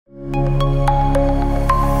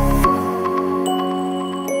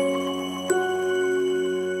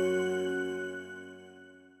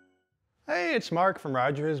it's Mark from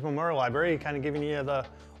Rodgers Memorial Library, kind of giving you the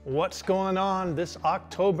what's going on this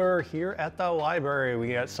October here at the library.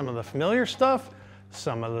 We got some of the familiar stuff,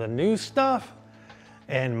 some of the new stuff,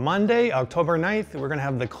 and Monday, October 9th, we're gonna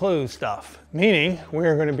have the closed stuff, meaning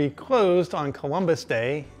we're gonna be closed on Columbus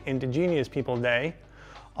Day, Indigenous People Day,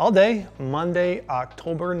 all day, Monday,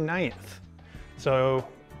 October 9th. So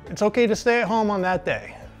it's okay to stay at home on that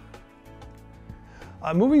day.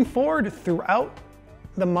 Moving forward throughout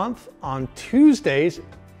the month, on Tuesdays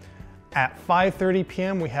at 5:30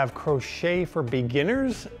 p.m. we have crochet for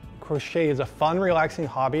beginners. Crochet is a fun, relaxing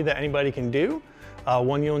hobby that anybody can do.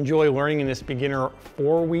 One you'll enjoy learning in this beginner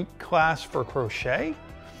 4-week class for crochet.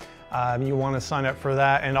 You want to sign up for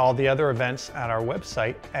that and all the other events at our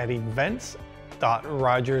website at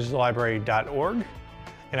events.rodgerslibrary.org.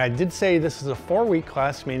 And I did say this is a 4-week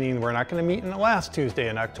class, meaning we're not going to meet in the last Tuesday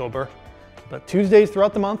in October, but Tuesdays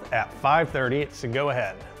throughout the month at 5:30, it's a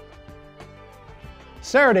go-ahead.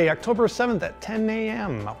 Saturday, October 7th at 10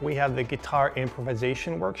 a.m., we have the Guitar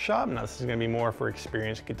Improvisation Workshop. Now this is going to be more for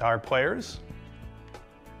experienced guitar players.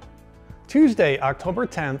 Tuesday, October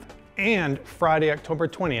 10th and Friday, October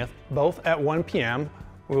 20th, both at 1 p.m.,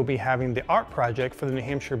 we will be having the art project for the New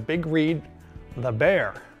Hampshire Big Read, The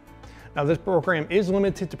Bear. Now this program is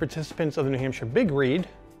limited to participants of the New Hampshire Big Read,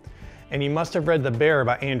 and you must have read The Bear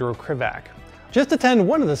by Andrew Krivak. Just attend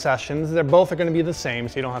one of the sessions. They're both going to be the same,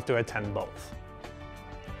 so you don't have to attend both.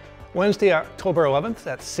 Wednesday, October 11th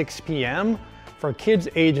at 6 p.m. for kids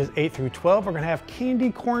ages 8 through 12, we're going to have candy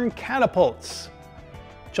corn catapults.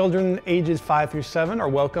 Children ages 5 through 7 are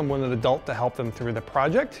welcome with an adult to help them through the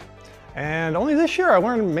project. And only this year I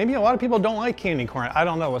learned maybe a lot of people don't like candy corn. I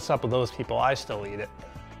don't know what's up with those people. I still eat it.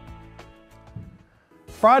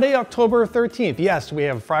 Friday, October 13th. Yes, we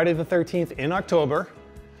have Friday the 13th in October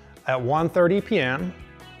at 1:30 p.m.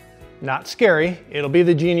 Not scary. It'll be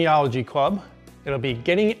the Genealogy Club. It'll be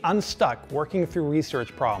getting unstuck, working through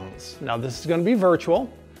research problems. Now this is going to be virtual.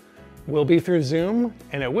 Will be through Zoom,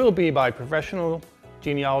 and it will be by professional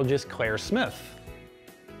genealogist Claire Smith.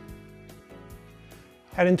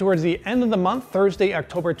 Heading towards the end of the month, Thursday,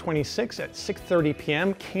 October 26th at 6:30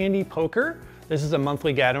 p.m. Candy Poker. This is a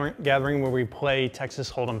monthly gathering where we play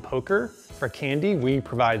Texas Hold'em poker for candy. We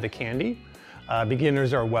provide the candy.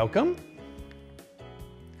 Beginners are welcome.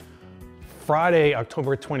 Friday,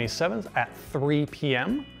 October 27th at 3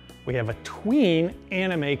 p.m. we have a tween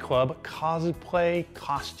anime club cosplay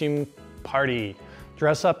costume party.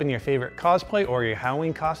 Dress up in your favorite cosplay or your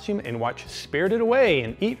Halloween costume and watch Spirited Away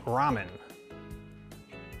and eat ramen.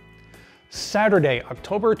 Saturday,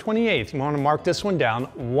 October 28th, you want to mark this one down,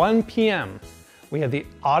 1 p.m. we have the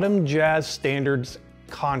Autumn Jazz Standards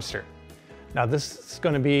Concert. Now this is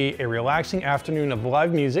going to be a relaxing afternoon of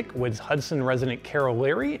live music with Hudson resident Carol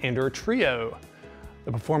Leary and her trio.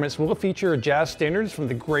 The performance will feature jazz standards from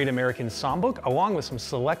the Great American Songbook along with some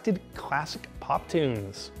selected classic pop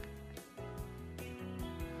tunes.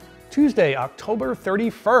 Tuesday, October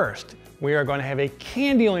 31st, we are going to have a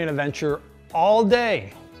Candyland adventure all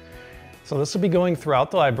day. So this will be going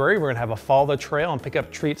throughout the library. We're going to have a follow the trail and pick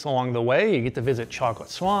up treats along the way. You get to visit Chocolate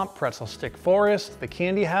Swamp, Pretzel Stick Forest, the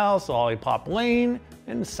Candy House, Lollipop Lane,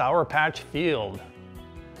 and Sour Patch Field.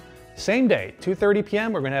 Same day, 2:30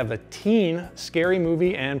 p.m., we're going to have the teen scary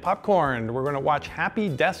movie and popcorn. We're going to watch Happy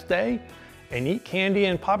Death Day and eat candy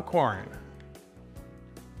and popcorn.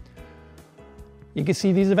 You can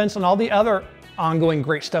see these events and all the other ongoing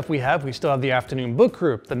great stuff we have. We still have the afternoon book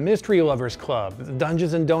group, the Mystery Lovers Club, the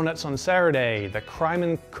Dungeons and Donuts on Saturday, the Crime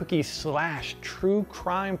and Cookie / True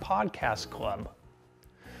Crime Podcast Club.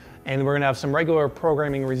 And we're going to have some regular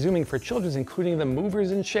programming resuming for children, including the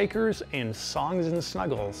Movers and Shakers and Songs and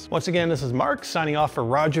Snuggles. Once again, this is Mark signing off for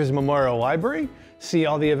Rodgers Memorial Library. See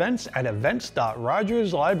all the events at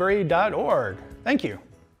events.rodgerslibrary.org. Thank you.